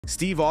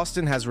Steve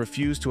Austin has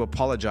refused to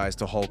apologize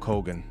to Hulk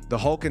Hogan. The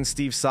Hulk and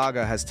Steve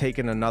saga has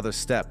taken another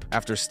step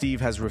after Steve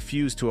has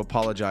refused to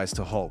apologize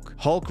to Hulk.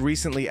 Hulk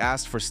recently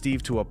asked for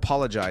Steve to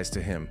apologize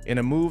to him, in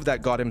a move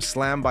that got him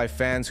slammed by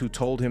fans who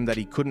told him that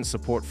he couldn't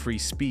support free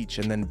speech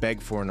and then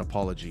begged for an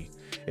apology.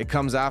 It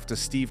comes after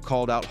Steve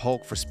called out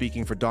Hulk for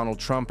speaking for Donald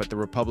Trump at the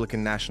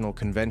Republican National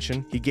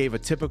Convention. He gave a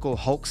typical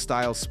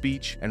Hulk-style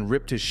speech and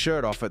ripped his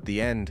shirt off at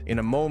the end, in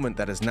a moment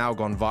that has now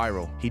gone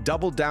viral. He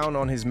doubled down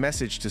on his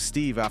message to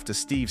Steve after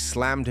Steve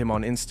slammed him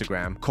on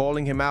Instagram,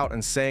 calling him out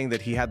and saying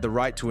that he had the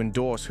right to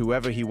endorse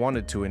whoever he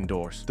wanted to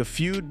endorse. The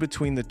feud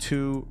between the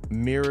two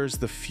mirrors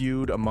the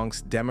feud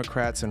amongst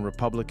Democrats and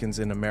Republicans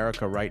in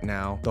America right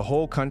now. The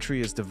whole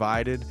country is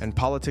divided, and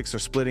politics are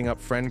splitting up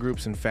friend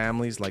groups and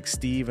families like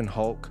Steve and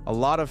Hulk.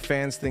 A lot of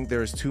fans think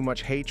there is too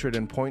much hatred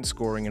and point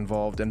scoring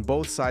involved, and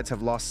both sides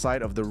have lost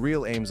sight of the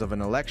real aims of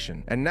an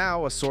election. And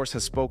now a source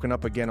has spoken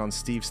up again on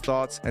Steve's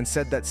thoughts and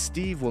said that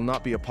Steve will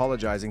not be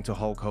apologizing to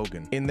Hulk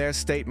Hogan. In their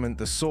statement,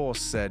 the source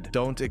said,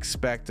 "Don't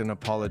expect an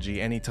apology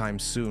anytime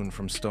soon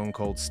from Stone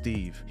Cold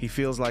Steve. He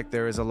feels like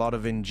there is a lot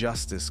of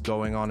injustice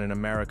going on in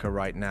America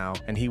right now,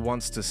 and he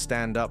wants to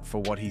stand up for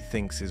what he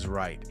thinks is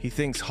right. He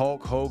thinks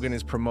Hulk Hogan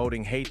is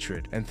promoting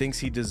hatred and thinks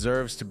he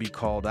deserves to be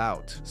called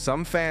out."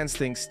 Some fans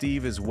think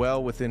Steve is well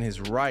within his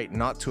right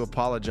not to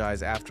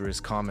apologize after his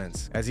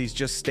comments, as he's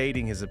just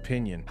stating his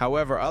opinion.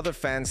 However, other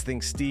fans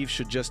think Steve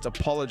should just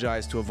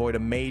apologize to avoid a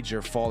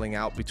major falling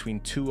out between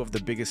two of the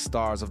biggest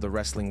stars of the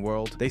wrestling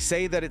world. They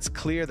say that it's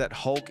clear that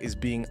Hulk is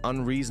being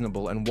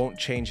unreasonable and won't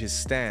change his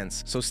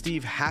stance, so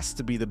Steve has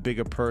to be the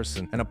bigger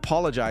person and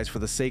apologize for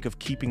the sake of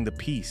keeping the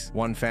peace.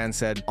 One fan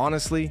said,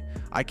 "Honestly,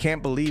 I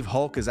can't believe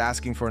Hulk is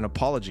asking for an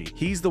apology.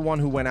 He's the one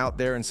who went out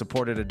there and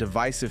supported a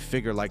divisive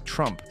figure like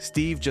Trump.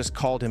 Steve just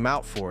called him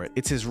out for it.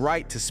 It's his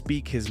right to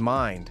speak his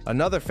mind."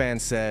 Another fan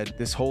said,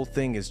 "This whole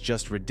thing is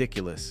just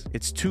ridiculous.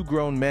 It's two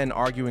grown men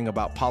arguing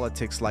about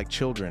politics like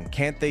children.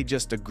 Can't they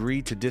just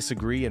agree to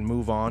disagree and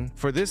move on?"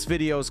 For this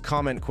video's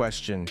comment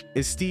question,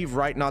 is Steve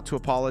right not to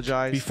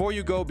apologize? Before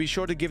you go, be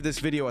sure to give this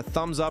video a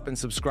thumbs up and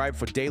subscribe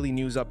for daily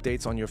news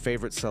updates on your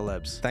favorite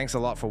celebs. Thanks a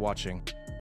lot for watching.